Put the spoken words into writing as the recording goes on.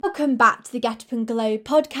Welcome back to the Get Up and Glow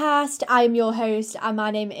podcast. I am your host and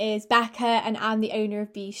my name is Becca and I'm the owner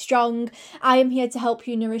of Be Strong. I am here to help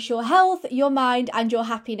you nourish your health, your mind and your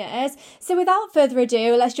happiness. So without further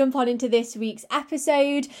ado, let's jump on into this week's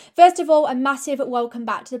episode. First of all, a massive welcome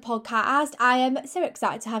back to the podcast. I am so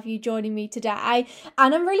excited to have you joining me today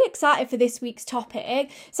and I'm really excited for this week's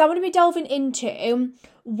topic. So I'm going to be delving into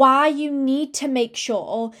why you need to make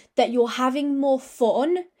sure that you're having more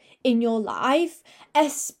fun in your life,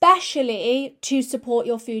 especially to support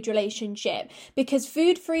your food relationship, because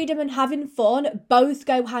food freedom and having fun both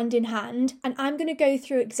go hand in hand, and I'm going to go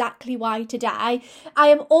through exactly why today. I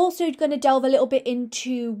am also going to delve a little bit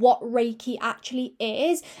into what Reiki actually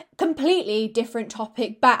is, completely different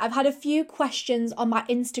topic, but I've had a few questions on my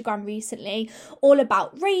Instagram recently all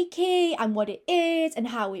about Reiki and what it is and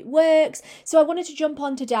how it works, so I wanted to jump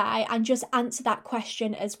on today and just answer that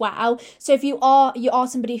question as well. So if you are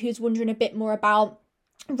somebody who's wondering a bit more about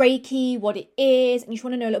Reiki, what it is, and you just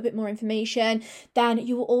want to know a little bit more information, then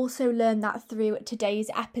you will also learn that through today's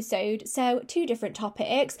episode. So 2 different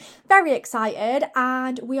topics, very excited,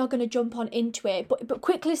 and we are going to jump on into it. But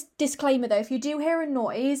quick disclaimer though, if you do hear a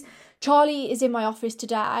noise, Charlie is in my office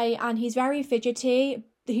today and he's very fidgety.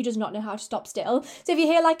 He does not know how to stop still. So if you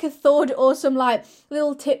hear like a thud or some like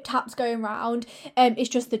little tip taps going around, it's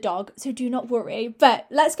just the dog. So do not worry. But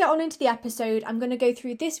let's get on into the episode. I'm going to go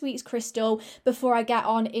through this week's crystal before I get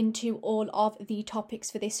on into all of the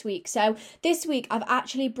topics for this week. So this week I've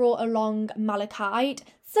actually brought along malachite.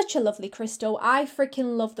 Such a lovely crystal. I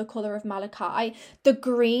freaking love the colour of malachite. The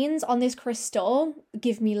greens on this crystal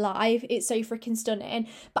give me life. It's so freaking stunning.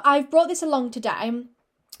 But I've brought this along today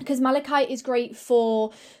because malachite is great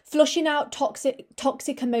for flushing out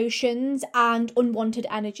toxic emotions and unwanted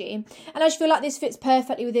energy. And I just feel like this fits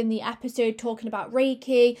perfectly within the episode talking about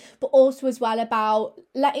Reiki, but also as well about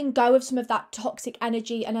letting go of some of that toxic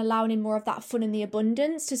energy and allowing in more of that fun and the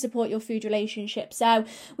abundance to support your food relationship. So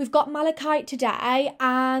we've got malachite today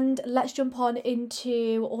and let's jump on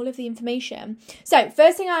into all of the information. So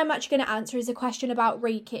first thing I'm actually going to answer is a question about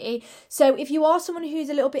Reiki. So if you are someone who's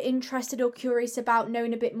a little bit interested or curious about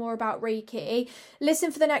knowing a bit more about Reiki,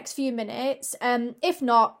 listen for the next few minutes. If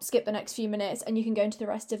not, skip the next few minutes and you can go into the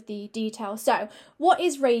rest of the details. So what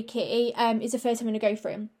is Reiki is the first I'm going to go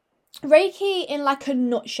through. Reiki in like a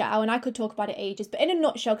nutshell, and I could talk about it ages, but in a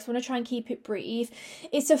nutshell, because I want to try and keep it brief,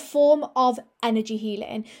 it's a form of energy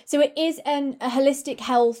healing. So it is a holistic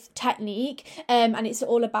health technique, and it's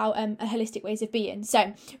all about a holistic ways of being.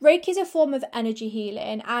 So Reiki is a form of energy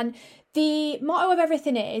healing, and the motto of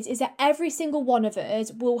everything is that every single one of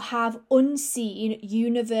us will have unseen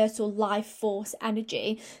universal life force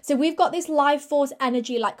energy. So we've got this life force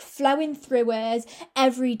energy like flowing through us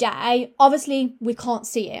every day. Obviously, we can't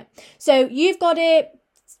see it. So you've got it.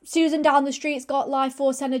 Susan down the street's got life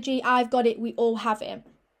force energy. I've got it. We all have it.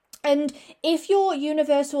 And if your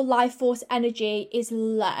universal life force energy is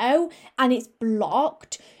low and it's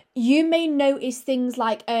blocked, you may notice things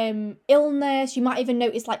like illness. You might even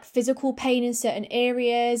notice like physical pain in certain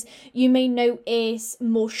areas. You may notice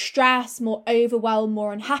more stress, more overwhelm,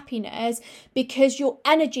 more unhappiness, because your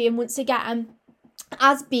energy, and once again,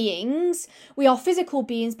 as beings, we are physical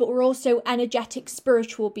beings, but we're also energetic,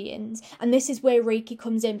 spiritual beings. And this is where Reiki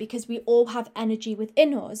comes in, because we all have energy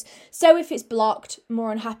within us. So if it's blocked,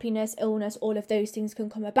 more unhappiness, illness, all of those things can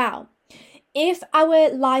come about. If our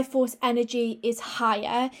life force energy is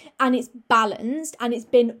higher and it's balanced and it's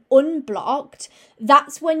been unblocked,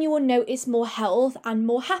 that's when you will notice more health and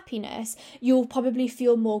more happiness. You'll probably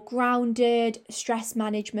feel more grounded, stress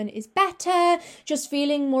management is better, just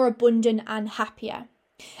feeling more abundant and happier.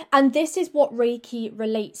 And this is what Reiki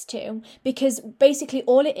relates to, because basically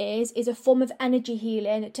all it is a form of energy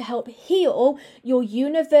healing to help heal your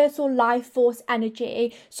universal life force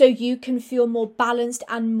energy so you can feel more balanced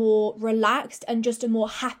and more relaxed and just a more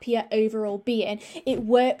happier overall being. It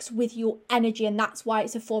works with your energy, and that's why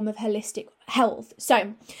it's a form of holistic health.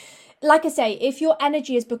 So like I say, if your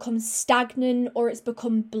energy has become stagnant or it's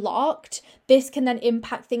become blocked, this can then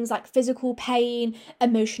impact things like physical pain,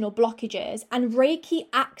 emotional blockages. And Reiki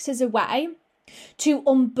acts as a way to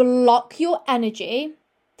unblock your energy,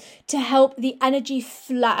 to help the energy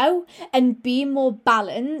flow and be more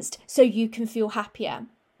balanced so you can feel happier.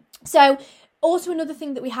 So also another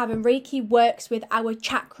thing that we have, in Reiki works with our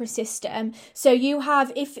chakra system. So you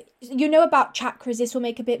have, if you know about chakras, this will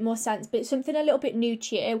make a bit more sense, but it's something a little bit new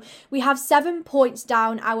to you. We have 7 points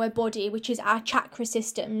down our body, which is our chakra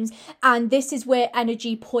systems, and this is where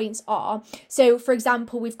energy points are. So for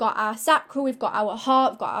example, we've got our sacral, we've got our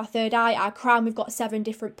heart, we've got our third eye, our crown, we've got 7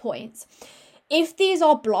 different points. If these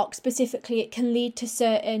are blocked specifically, it can lead to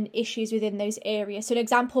certain issues within those areas. So an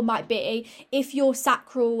example might be if your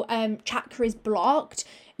sacral chakra is blocked,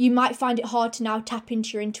 you might find it hard to now tap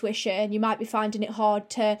into your intuition. You might be finding it hard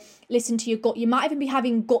to listen to your gut. You might even be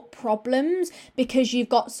having gut problems because you've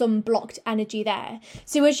got some blocked energy there.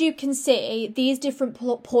 So as you can see, these different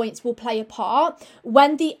points will play a part.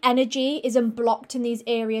 When the energy is unblocked in these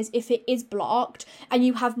areas, if it is blocked and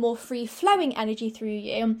you have more free flowing energy through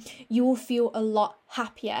you, you will feel a lot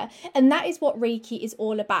happier. And that is what Reiki is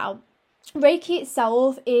all about. Reiki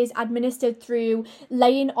itself is administered through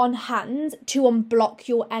laying on hands to unblock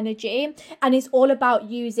your energy, and it's all about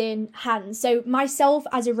using hands. So myself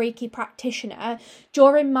as a Reiki practitioner,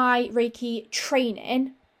 during my Reiki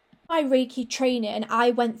training,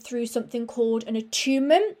 I went through something called an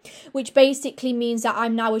attunement, which basically means that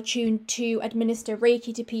I'm now attuned to administer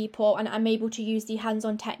Reiki to people, and I'm able to use the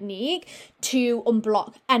hands-on technique to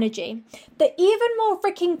unblock energy. The even more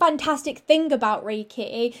freaking fantastic thing about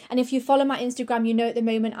Reiki, and if you follow my Instagram, you know at the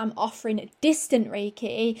moment I'm offering distant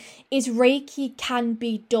Reiki, is Reiki can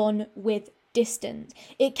be done with distance.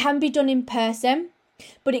 It can be done in person,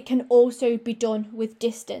 but it can also be done with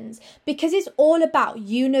distance, because it's all about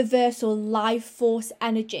universal life force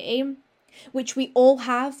energy, which we all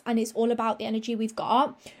have, and it's all about the energy we've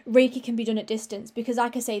got. Reiki can be done at distance because,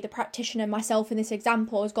 like I say, the practitioner, myself in this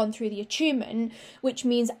example, has gone through the attunement, which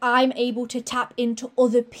means I'm able to tap into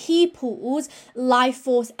other people's life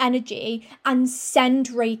force energy and send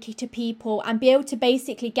Reiki to people and be able to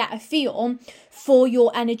basically get a feel for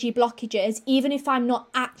your energy blockages, even if I'm not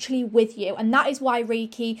actually with you. And that is why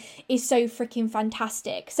Reiki is so freaking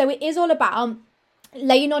fantastic. So it is all about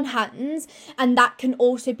laying on hands, and that can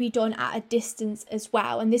also be done at a distance as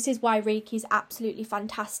well. And this is why Reiki is absolutely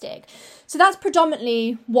fantastic. So that's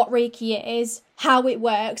predominantly what Reiki is, how it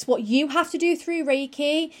works. What you have to do through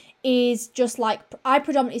Reiki is just like, I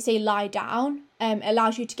predominantly say lie down.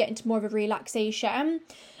 Allows you to get into more of a relaxation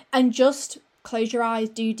and just close your eyes,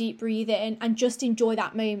 do deep breathing, and just enjoy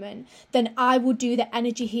that moment. Then I will do the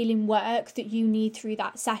energy healing work that you need through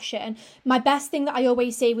that session. My best thing that I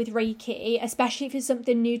always say with Reiki, especially if it's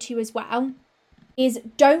something new to you as well, is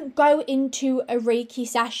don't go into a Reiki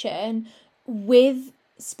session with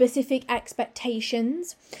specific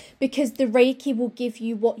expectations, because the Reiki will give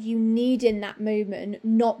you what you need in that moment,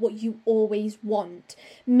 not what you always want.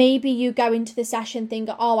 Maybe you go into the session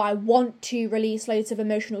thinking, oh, I want to release loads of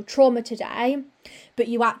emotional trauma today, but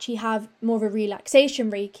you actually have more of a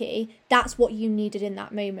relaxation Reiki. That's what you needed in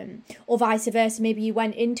that moment. Or vice versa, maybe you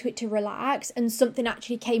went into it to relax and something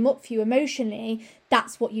actually came up for you emotionally.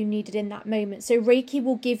 That's what you needed in that moment. So Reiki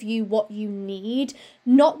will give you what you need,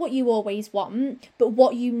 not what you always want, but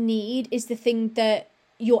what you need is the thing that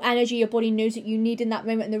your energy, your body knows that you need in that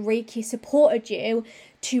moment, and the Reiki supported you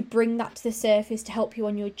to bring that to the surface to help you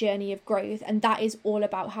on your journey of growth. And that is all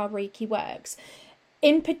about how Reiki works.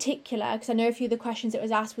 In particular, because I know a few of the questions that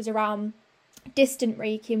was asked was around distant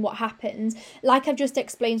Reiki and what happens. Like I've just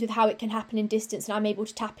explained with how it can happen in distance and I'm able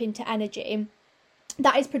to tap into energy.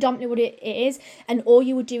 That is predominantly what it is, and all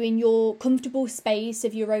you would do in your comfortable space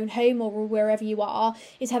of your own home or wherever you are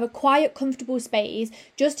is have a quiet, comfortable space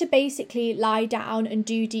just to basically lie down and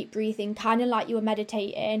do deep breathing, kind of like you were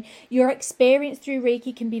meditating. Your experience through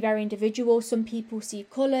Reiki can be very individual. Some people see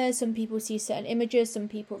colours, some people see certain images, some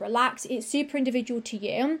people relax. It's super individual to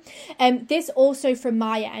you. This also, from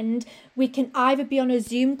my end, we can either be on a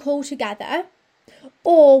Zoom call together,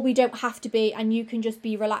 or we don't have to be, and you can just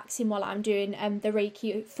be relaxing while I'm doing the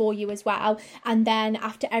Reiki for you as well. And then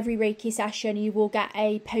after every Reiki session, you will get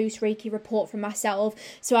a post Reiki report from myself.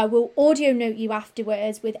 So I will audio note you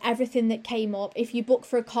afterwards with everything that came up. If you book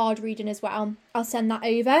for a card reading as well, I'll send that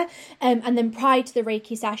over. And then prior to the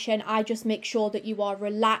Reiki session, I just make sure that you are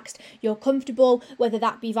relaxed, you're comfortable, whether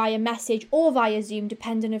that be via message or via Zoom,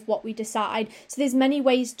 depending on what we decide. So there's many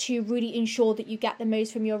ways to really ensure that you get the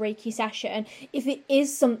most from your Reiki session. If it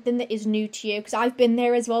is something that is new to you, because I've been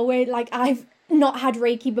there as well, where like I've not had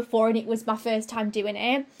Reiki before and it was my first time doing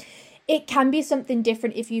it. It can be something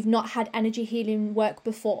different if you've not had energy healing work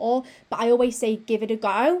before, but I always say give it a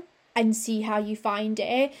go and see how you find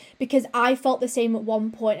it, because I felt the same at one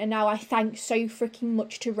point, and now I thank so freaking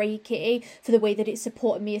much to Reiki for the way that it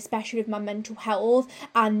supported me, especially with my mental health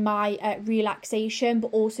and my relaxation,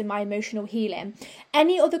 but also my emotional healing.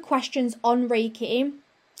 Any other questions on Reiki,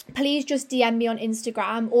 please just DM me on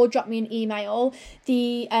Instagram or drop me an email.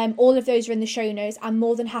 All of those are in the show notes. I'm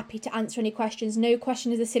more than happy to answer any questions. No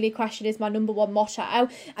question is a silly question is my number one motto,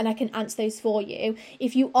 and I can answer those for you.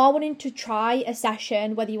 If you are wanting to try a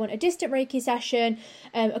session, whether you want a distant Reiki session,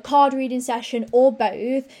 a card reading session, or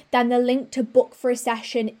both, then the link to book for a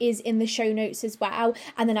session is in the show notes as well,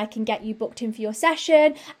 and then I can get you booked in for your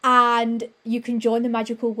session and you can join the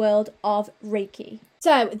magical world of Reiki.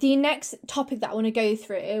 So the next topic that I want to go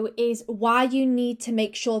through is why you need to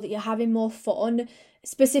make sure that you're having more fun,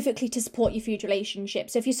 specifically to support your food relationship.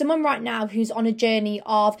 So if you're someone right now who's on a journey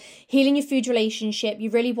of healing your food relationship,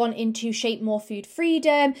 you're really wanting to shape more food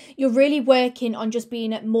freedom, you're really working on just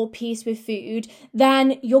being at more peace with food,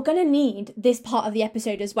 then you're going to need this part of the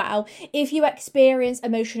episode as well. If you experience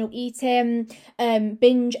emotional eating,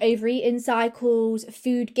 binge overeating cycles,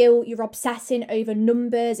 food guilt, you're obsessing over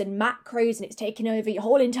numbers and macros and it's taking over your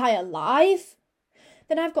whole entire life,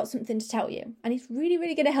 then I've got something to tell you, and it's really,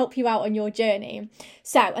 really going to help you out on your journey.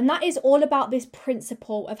 So, and that is all about this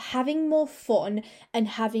principle of having more fun and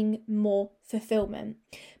having more fulfillment.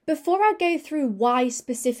 Before I go through why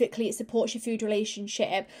specifically it supports your food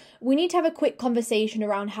relationship, we need to have a quick conversation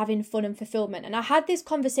around having fun and fulfillment. And I had this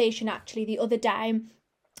conversation actually the other day.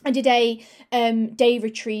 I did a day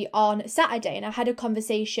retreat on Saturday, and I had a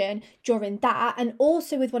conversation during that and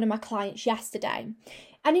also with one of my clients yesterday.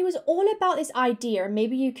 And it was all about this idea, and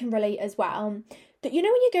maybe you can relate as well, that when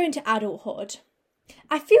you go into adulthood,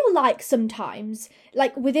 I feel like sometimes,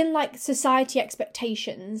 like within like society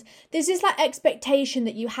expectations, there's this like expectation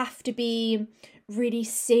that you have to be really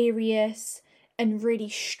serious and really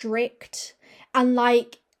strict, and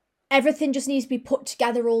like everything just needs to be put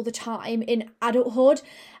together all the time in adulthood.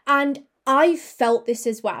 And I felt this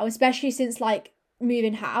as well, especially since like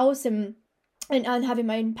moving house and having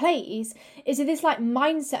my own place, is this like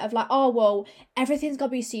mindset of like, oh, well, everything's got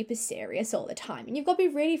to be super serious all the time and you've got to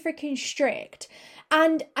be really freaking strict.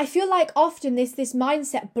 And I feel like often this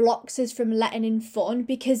mindset blocks us from letting in fun,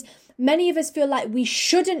 because many of us feel like we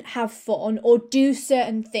shouldn't have fun or do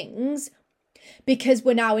certain things because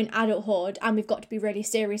we're now in adulthood and we've got to be really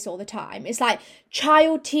serious all the time. It's like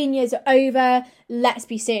teen years are over, let's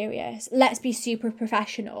be serious, let's be super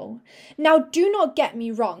professional. Now, do not get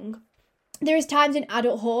me wrong. There is times in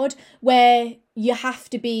adulthood where you have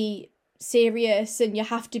to be serious and you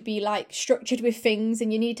have to be like structured with things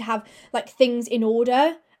and you need to have like things in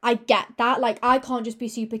order. I get that. Like, I can't just be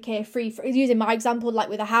super carefree. For using my example, like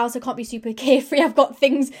with a house, I can't be super carefree. I've got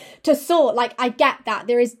things to sort. Like, I get that.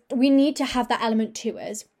 We need to have that element to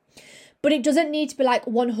us. But it doesn't need to be like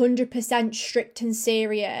 100% strict and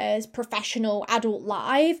serious, professional, adult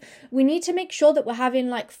life. We need to make sure that we're having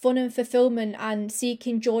like fun and fulfillment and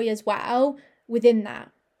seeking joy as well within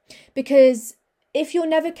that. Because if you're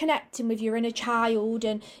never connecting with your inner child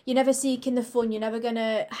and you're never seeking the fun, you're never going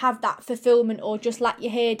to have that fulfillment, or just let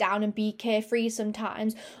your hair down and be carefree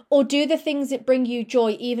sometimes, or do the things that bring you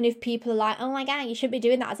joy, even if people are like, oh my God, you shouldn't be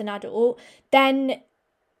doing that as an adult, then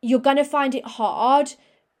you're going to find it hard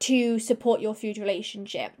to support your food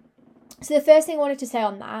relationship. So the first thing I wanted to say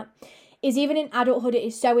on that is, even in adulthood, it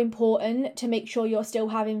is so important to make sure you're still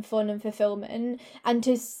having fun and fulfillment, and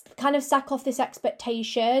to kind of sack off this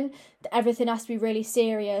expectation that everything has to be really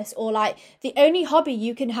serious, or like the only hobby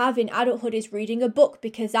you can have in adulthood is reading a book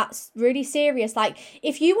because that's really serious. Like,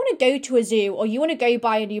 if you want to go to a zoo, or you want to go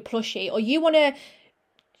buy a new plushie, or you want to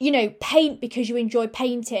paint because you enjoy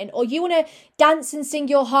painting, or you want to dance and sing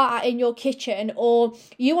your heart out in your kitchen, or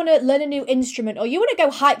you want to learn a new instrument, or you want to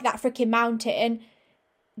go hike that freaking mountain,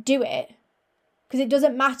 do it. Because it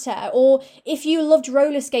doesn't matter. Or if you loved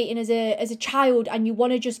roller skating as a child and you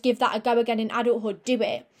want to just give that a go again in adulthood, do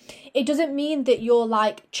it. It doesn't mean that you're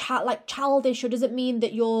like childish, or doesn't mean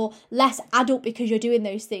that you're less adult because you're doing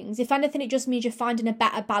those things. If anything, it just means you're finding a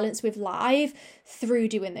better balance with life through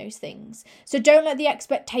doing those things. So don't let the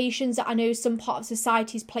expectations that I know some part of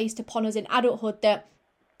society is placed upon us in adulthood that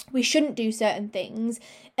we shouldn't do certain things.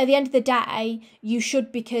 At the end of the day, you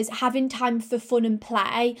should, because having time for fun and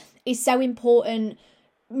play is so important.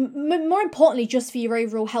 More importantly, just for your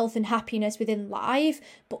overall health and happiness within life,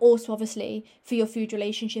 but also obviously for your food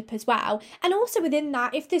relationship as well. And also within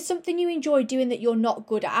that, if there's something you enjoy doing that you're not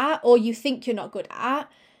good at, or you think you're not good at,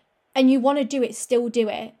 and you want to do it, still do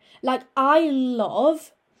it. Like, I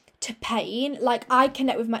love to paint. Like, I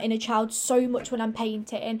connect with my inner child so much when I'm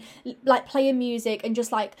painting, like playing music, and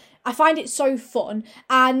just like, I find it so fun.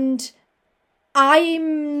 And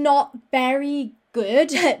I'm not very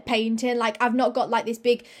good at painting. Like, I've not got like this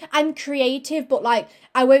big, I'm creative, but like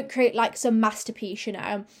I won't create like some masterpiece,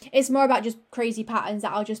 It's more about just crazy patterns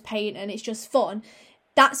that I'll just paint, and it's just fun.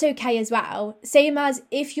 That's okay as well. Same as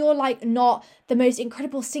if you're like not the most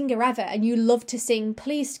incredible singer ever and you love to sing,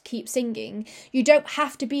 please keep singing. You don't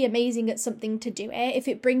have to be amazing at something to do it. If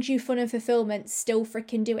it brings you fun and fulfillment, still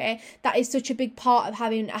freaking do it. That is such a big part of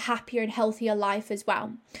having a happier and healthier life as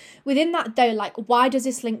well. Within that though, like, why does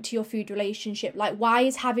this link to your food relationship? Like, why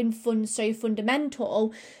is having fun so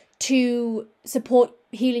fundamental to support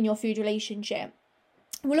healing your food relationship?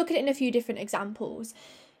 We'll look at it in a few different examples.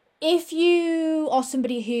 If you are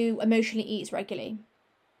somebody who emotionally eats regularly,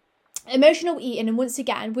 emotional eating, and once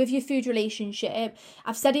again with your food relationship,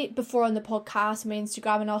 I've said it before on the podcast, on my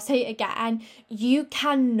Instagram, and I'll say it again, you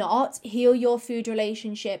cannot heal your food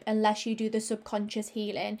relationship unless you do the subconscious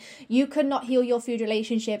healing. You cannot heal your food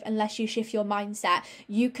relationship unless you shift your mindset.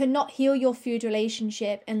 You cannot heal your food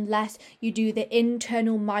relationship unless you do the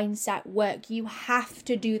internal mindset work. You have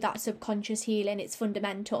to do that subconscious healing. It's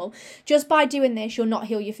fundamental. Just by doing this, you'll not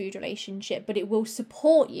heal your food relationship, but it will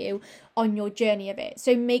support you on your journey of it.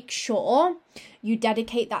 So make sure you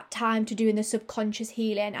dedicate that time to doing the subconscious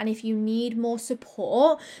healing. And if you need more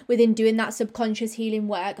support within doing that subconscious healing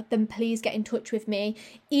work, then please get in touch with me.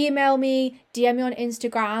 Email me, DM me on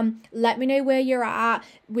Instagram, let me know where you're at.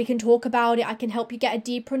 We can talk about it. I can help you get a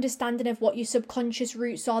deeper understanding of what your subconscious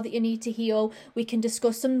roots are that you need to heal. We can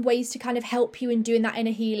discuss some ways to kind of help you in doing that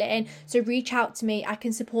inner healing. So reach out to me. I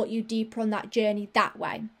can support you deeper on that journey that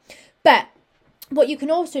way. But what you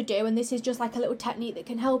can also do, and this is just like a little technique that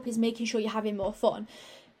can help, is making sure you're having more fun.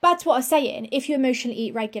 Back to what I was saying, if you emotionally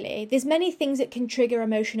eat regularly, there's many things that can trigger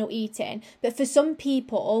emotional eating. But for some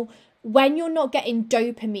people, when you're not getting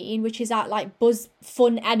dopamine, which is that like buzz,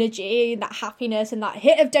 fun energy, that happiness and that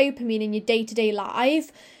hit of dopamine in your day-to-day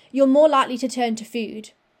life, you're more likely to turn to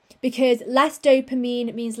food. Because less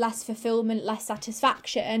dopamine means less fulfillment, less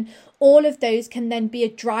satisfaction. All of those can then be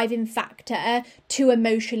a driving factor to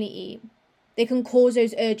emotionally eat. They can cause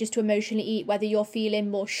those urges to emotionally eat, whether you're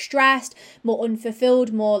feeling more stressed, more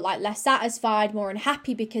unfulfilled, more like less satisfied, more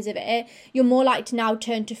unhappy because of it. You're more likely to now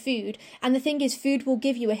turn to food. And the thing is, food will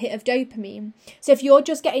give you a hit of dopamine. So if you're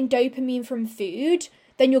just getting dopamine from food,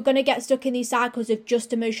 then you're going to get stuck in these cycles of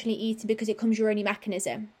just emotionally eating because it becomes your only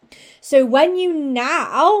mechanism. So when you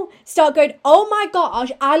now start going, oh my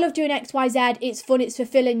gosh, I love doing XYZ, it's fun, it's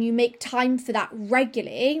fulfilling, you make time for that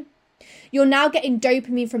regularly, you're now getting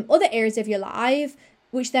dopamine from other areas of your life,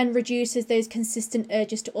 which then reduces those consistent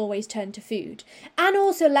urges to always turn to food. And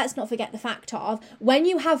also, let's not forget the fact of when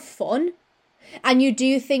you have fun and you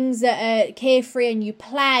do things that are carefree and you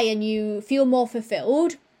play and you feel more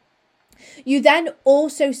fulfilled, you then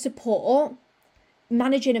also support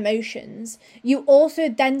managing emotions. You also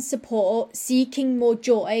then support seeking more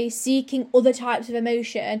joy, seeking other types of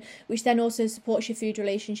emotion, which then also supports your food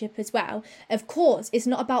relationship as well. Of course, it's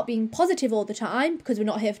not about being positive all the time, because we're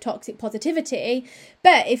not here for toxic positivity,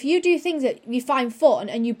 but if you do things that you find fun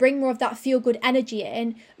and you bring more of that feel-good energy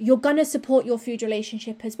in, you're going to support your food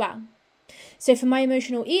relationship as well. So for my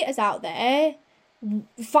emotional eaters out there,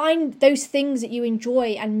 find those things that you enjoy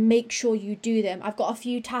and make sure you do them. I've got a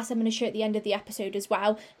few tasks I'm going to share at the end of the episode as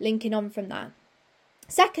well, linking on from that.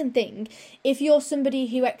 Second thing, if you're somebody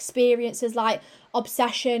who experiences like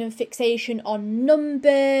obsession and fixation on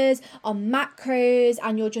numbers, on macros,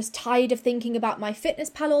 and you're just tired of thinking about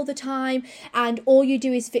MyFitnessPal all the time, and all you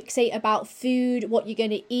do is fixate about food, what you're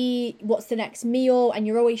going to eat, what's the next meal, and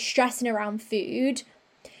you're always stressing around food,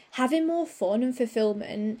 having more fun and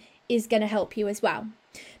fulfillment is going to help you as well.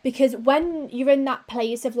 Because when you're in that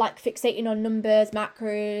place of like fixating on numbers,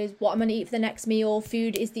 macros, what I'm going to eat for the next meal,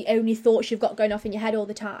 food is the only thoughts you've got going off in your head all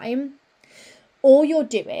the time, all you're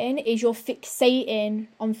doing is you're fixating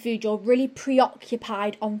on food. You're really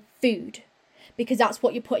preoccupied on food because that's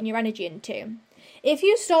what you're putting your energy into. If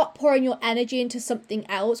you start pouring your energy into something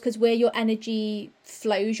else, because where your energy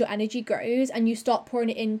flows, your energy grows, and you start pouring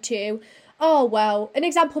it into, oh, well, an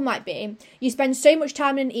example might be you spend so much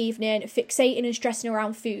time in an evening fixating and stressing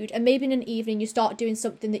around food, and maybe in an evening you start doing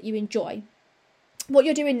something that you enjoy. What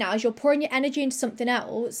you're doing now is you're pouring your energy into something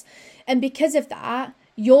else, and because of that,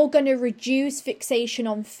 you're going to reduce fixation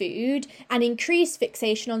on food and increase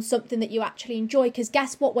fixation on something that you actually enjoy. Because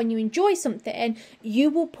guess what? When you enjoy something, you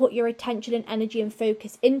will put your attention and energy and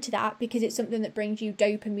focus into that because it's something that brings you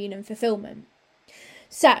dopamine and fulfillment.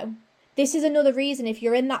 So this is another reason, if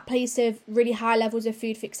you're in that place of really high levels of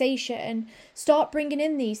food fixation, start bringing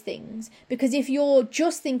in these things. Because if you're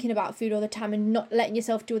just thinking about food all the time and not letting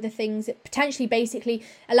yourself do other things, it potentially basically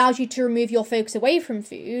allows you to remove your focus away from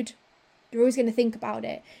food. You're always going to think about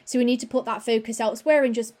it. So we need to put that focus elsewhere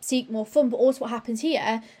and just seek more fun. But also what happens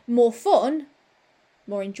here, more fun,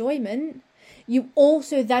 more enjoyment. You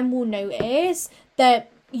also then will notice that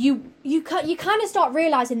you kind of start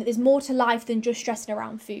realizing that there's more to life than just stressing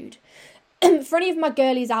around food. For any of my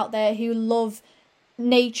girlies out there who love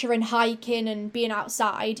nature and hiking and being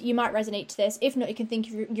outside, you might resonate to this. If not, you can think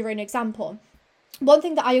of your own example. One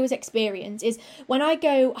thing that I always experience is when I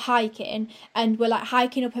go hiking and we're like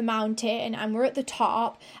hiking up a mountain and we're at the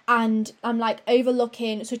top and I'm like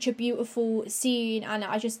overlooking such a beautiful scene and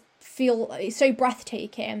I just feel it's so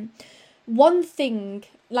breathtaking. One thing,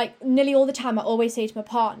 like nearly all the time, I always say to my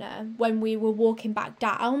partner when we were walking back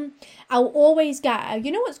down, I'll always go,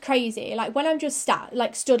 you know what's crazy? Like when I'm just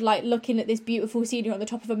stood like looking at this beautiful scenery on the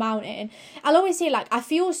top of a mountain, I'll always say like, I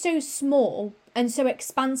feel so small and so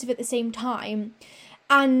expansive at the same time.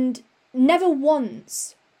 And never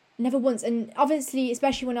once, and obviously,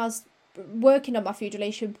 especially when I was working on my food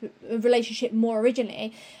relationship more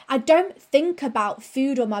originally, I don't think about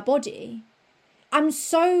food or my body. I'm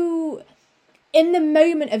so in the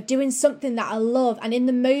moment of doing something that I love and in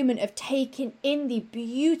the moment of taking in the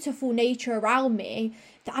beautiful nature around me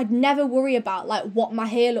that I'd never worry about like what my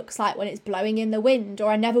hair looks like when it's blowing in the wind,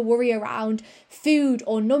 or I never worry around food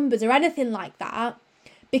or numbers or anything like that,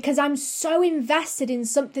 because I'm so invested in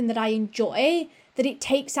something that I enjoy that it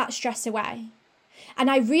takes that stress away.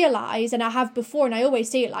 And I realise, and I have before, and I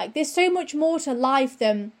always say it like, there's so much more to life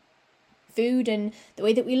than food and the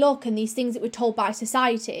way that we look and these things that we're told by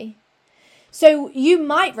society. So you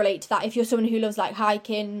might relate to that if you're someone who loves like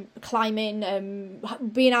hiking, climbing,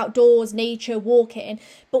 being outdoors, nature, walking,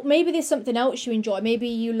 but maybe there's something else you enjoy. Maybe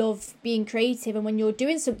you love being creative, and when you're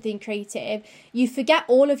doing something creative, you forget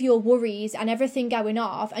all of your worries and everything going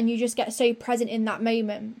off, and you just get so present in that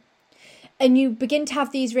moment. And you begin to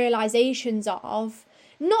have these realizations of,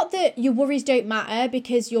 not that your worries don't matter,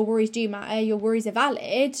 because your worries do matter, your worries are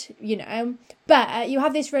valid, you know, but you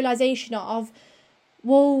have this realization of,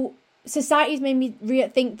 well, society's made me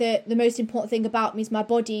think that the most important thing about me is my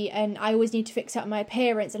body, and I always need to fixate on my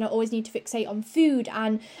appearance, and I always need to fixate on food,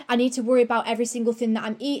 and I need to worry about every single thing that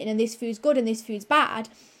I'm eating, and this food's good and this food's bad.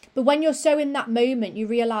 But when you're so in that moment, you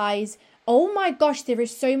realise, oh my gosh, there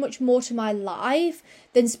is so much more to my life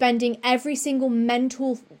than spending every single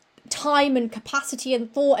mental time and capacity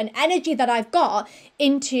and thought and energy that I've got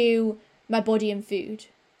into my body and food.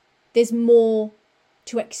 There's more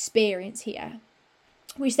to experience here,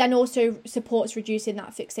 which then also supports reducing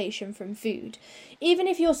that fixation from food. Even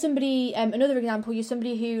if you're somebody, another example, you're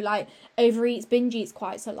somebody who like overeats, binge eats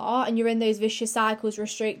quite a lot, and you're in those vicious cycles,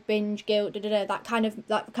 restrict, binge, guilt, that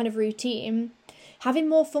kind of routine, having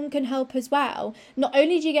more fun can help as well. Not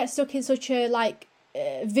only do you get stuck in such a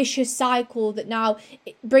vicious cycle that now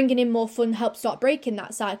bringing in more fun helps start breaking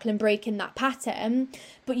that cycle and breaking that pattern,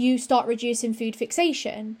 but you start reducing food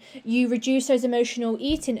fixation. You reduce those emotional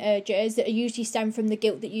eating urges that usually stem from the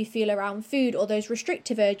guilt that you feel around food, or those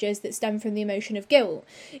restrictive urges that stem from the emotion of guilt.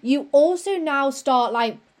 You also now start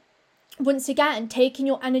once again taking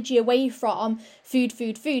your energy away from food,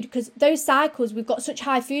 because those cycles, we've got such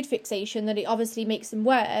high food fixation that it obviously makes them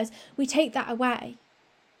worse. We take that away.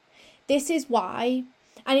 This is why,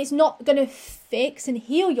 and it's not going to fix and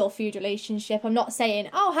heal your food relationship. I'm not saying,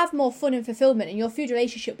 have more fun and fulfillment and your food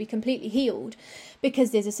relationship will be completely healed,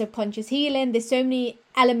 because there's a subconscious healing. There's so many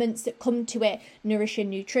elements that come to it: nourishing,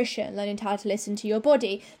 nutrition, learning how to listen to your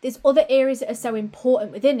body. There's other areas that are so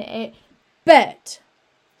important within it. But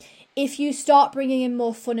if you start bringing in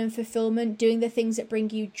more fun and fulfillment, doing the things that bring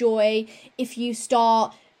you joy, if you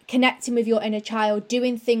start connecting with your inner child,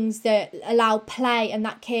 doing things that allow play and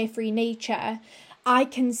that carefree nature, I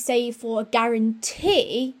can say for a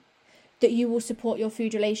guarantee that you will support your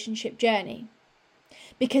food relationship journey.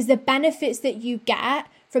 Because the benefits that you get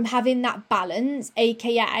from having that balance,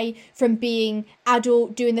 aka from being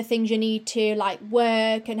adult, doing the things you need to, like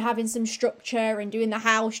work and having some structure and doing the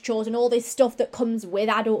house chores and all this stuff that comes with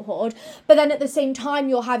adulthood, but then at the same time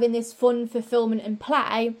you're having this fun, fulfillment and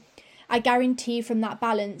play, I guarantee from that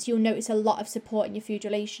balance, you'll notice a lot of support in your food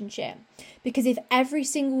relationship. Because if every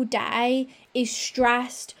single day is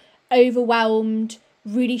stressed, overwhelmed,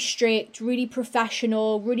 really strict, really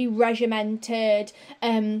professional, really regimented,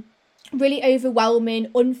 really overwhelming,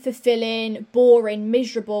 unfulfilling, boring,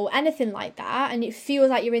 miserable, anything like that, and it feels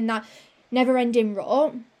like you're in that never-ending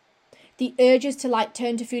rut, the urges to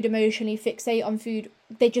turn to food emotionally, fixate on food,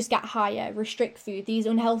 they just get higher, restrict food, these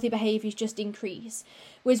unhealthy behaviours just increase.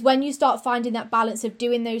 Whereas when you start finding that balance of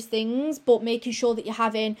doing those things, but making sure that you're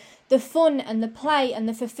having the fun and the play and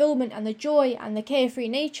the fulfillment and the joy and the carefree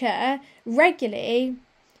nature regularly,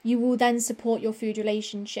 you will then support your food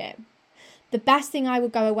relationship. the best thing I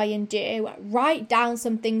would go away and do, write down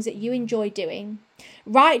some things that you enjoy doing.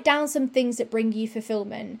 Write down some things that bring you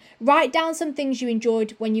fulfillment. Write down some things you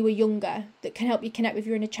enjoyed when you were younger that can help you connect with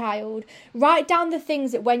your inner child. Write down the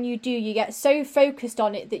things that when you do, you get so focused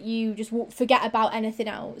on it that you just forget about anything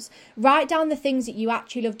else. Write down the things that you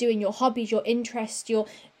actually love doing, your hobbies, your interests, your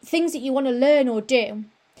things that you want to learn or do.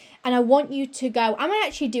 And I want you to go, am I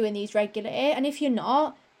actually doing these regularly? And if you're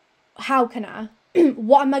not, how can I?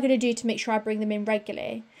 What am I going to do to make sure I bring them in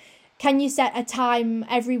regularly? Can you set a time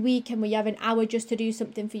every weekend where you have an hour just to do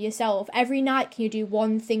something for yourself? Every night, can you do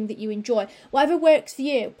one thing that you enjoy? Whatever works for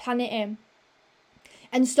you, plan it in.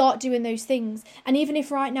 And start doing those things. And even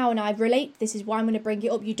if right now, and I relate, this is why I'm going to bring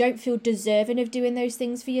it up, you don't feel deserving of doing those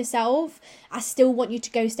things for yourself, I still want you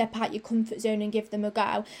to go step out your comfort zone and give them a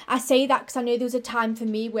go. I say that because I know there was a time for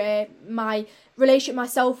me where my relationship with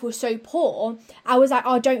myself was so poor. I was like,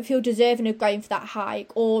 oh, I don't feel deserving of going for that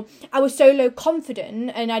hike. Or I was so low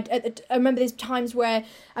confident. And I remember there's times where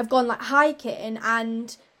I've gone like hiking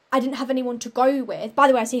and I didn't have anyone to go with. By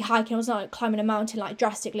the way, I say hiking, I was not like climbing a mountain like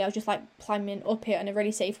drastically. I was just like climbing up it in a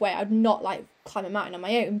really safe way. I'd not like climb a mountain on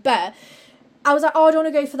my own. But I was like, oh, I don't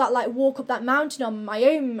want to go for that like walk up that mountain on my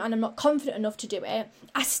own and I'm not confident enough to do it.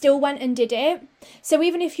 I still went and did it. So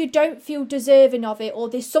even if you don't feel deserving of it or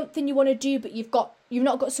there's something you want to do but you've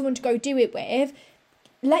not got someone to go do it with,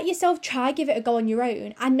 let yourself try, give it a go on your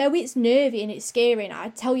own. I know it's nervy and it's scary, and I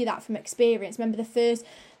tell you that from experience. Remember the first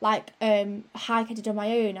hike I did on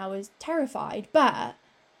my own, I was terrified, but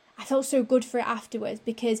I felt so good for it afterwards,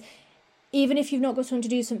 because even if you've not got someone to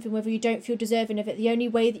do something with or you don't feel deserving of it, the only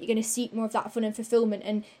way that you're going to seek more of that fun and fulfillment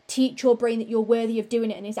and teach your brain that you're worthy of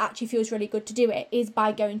doing it and it actually feels really good to do it is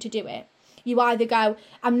by going to do it. You either go,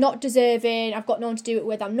 I'm not deserving, I've got no one to do it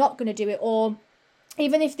with, I'm not going to do it, or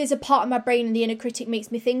even if there's a part of my brain and the inner critic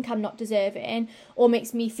makes me think I'm not deserving or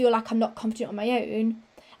makes me feel like I'm not confident on my own,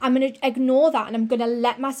 I'm going to ignore that and I'm going to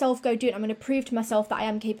let myself go do it. I'm going to prove to myself that I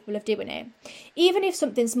am capable of doing it. Even if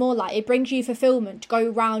something small like it brings you fulfillment to go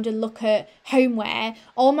around and look at homeware.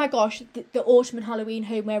 Oh my gosh, the autumn and Halloween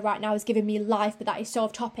homeware right now is giving me life, but that is so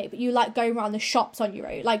off topic. But you like going around the shops on your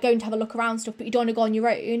own, like going to have a look around stuff, but you don't want to go on your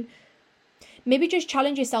own. Maybe just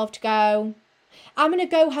challenge yourself to go, I'm going to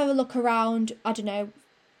go have a look around, I don't know,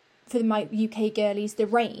 for my UK girlies, the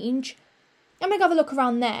range. I'm going to go have a look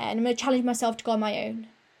around there and I'm going to challenge myself to go on my own.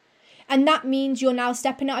 And that means you're now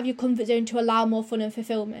stepping out of your comfort zone to allow more fun and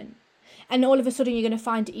fulfillment. And all of a sudden you're going to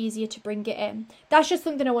find it easier to bring it in. That's just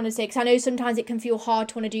something I want to say, because I know sometimes it can feel hard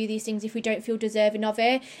to want to do these things if we don't feel deserving of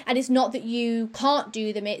it. And it's not that you can't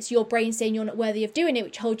do them, it's your brain saying you're not worthy of doing it,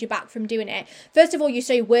 which holds you back from doing it. First of all, you're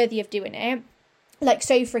so worthy of doing it. Like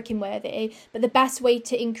so freaking worthy, but the best way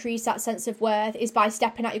to increase that sense of worth is by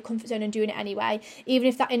stepping out your comfort zone and doing it anyway. Even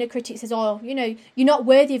if that inner critic says, oh, you know, you're not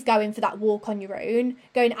worthy of going for that walk on your own,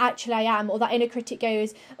 going, actually I am, or that inner critic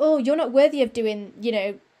goes, oh, you're not worthy of doing, you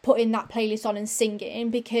know, putting that playlist on and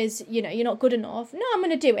singing because, you know, you're not good enough. No, I'm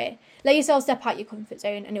going to do it. Let yourself step out your comfort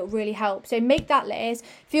zone and it'll really help. So make that list.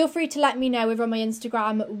 Feel free to let me know over on my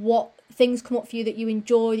Instagram what things come up for you that you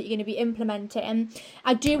enjoy, that you're going to be implementing.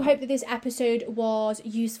 I do hope that this episode was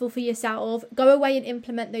useful for yourself. Go away and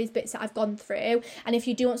implement those bits that I've gone through. And if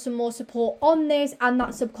you do want some more support on this and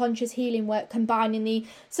that subconscious healing work, combining the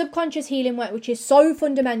subconscious healing work, which is so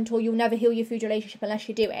fundamental, you'll never heal your food relationship unless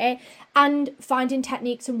you do it, and finding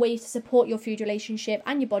techniques and ways to support your food relationship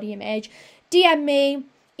and your body image, DM me,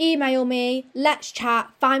 email me, let's chat,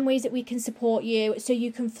 find ways that we can support you so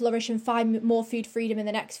you can flourish and find more food freedom in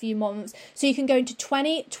the next few months, so you can go into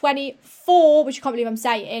 2024, which I can't believe I'm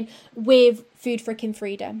saying, with food freaking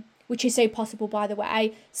freedom, which is so possible, by the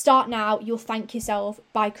way. Start now, you'll thank yourself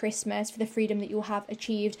by Christmas for the freedom that you'll have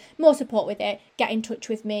achieved. More support with it, get in touch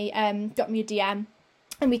with me, drop me a DM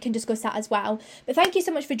and we can discuss that as well. But thank you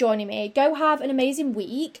so much for joining me. Go have an amazing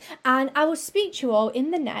week and I will speak to you all in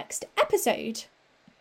the next episode.